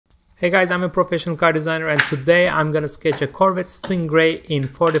Hey guys, I'm a professional car designer and today I'm gonna sketch a Corvette Stingray in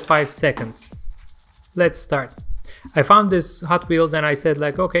 45 seconds. Let's start. I found this Hot Wheels and I said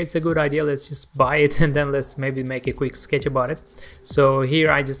like, okay, it's a good idea, let's just buy it and then let's maybe make a quick sketch about it. So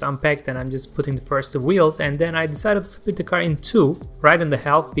here I just unpacked and I'm just putting the first wheels, and then I decided to split the car in two, right in the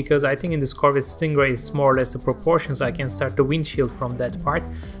half, because I think in this Corvette Stingray it's more or less the proportions. I can start the windshield from that part.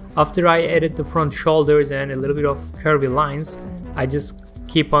 After I added the front shoulders and a little bit of curvy lines, I just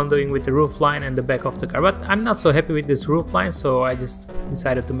keep on doing with the roof line and the back of the car, but I'm not so happy with this roof line, so I just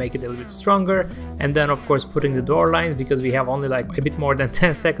decided to make it a little bit stronger. And then of course putting the door lines, because we have only like a bit more than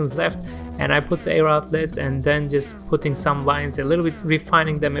 10 seconds left, and I put the air outlets and then just putting some lines, a little bit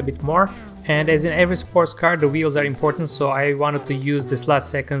refining them a bit more. And as in every sports car, the wheels are important, so I wanted to use this last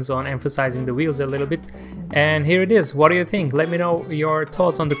seconds on emphasizing the wheels a little bit. And here it is. What do you think? Let me know your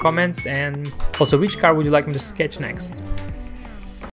thoughts on the comments, and also which car would you like me to sketch next?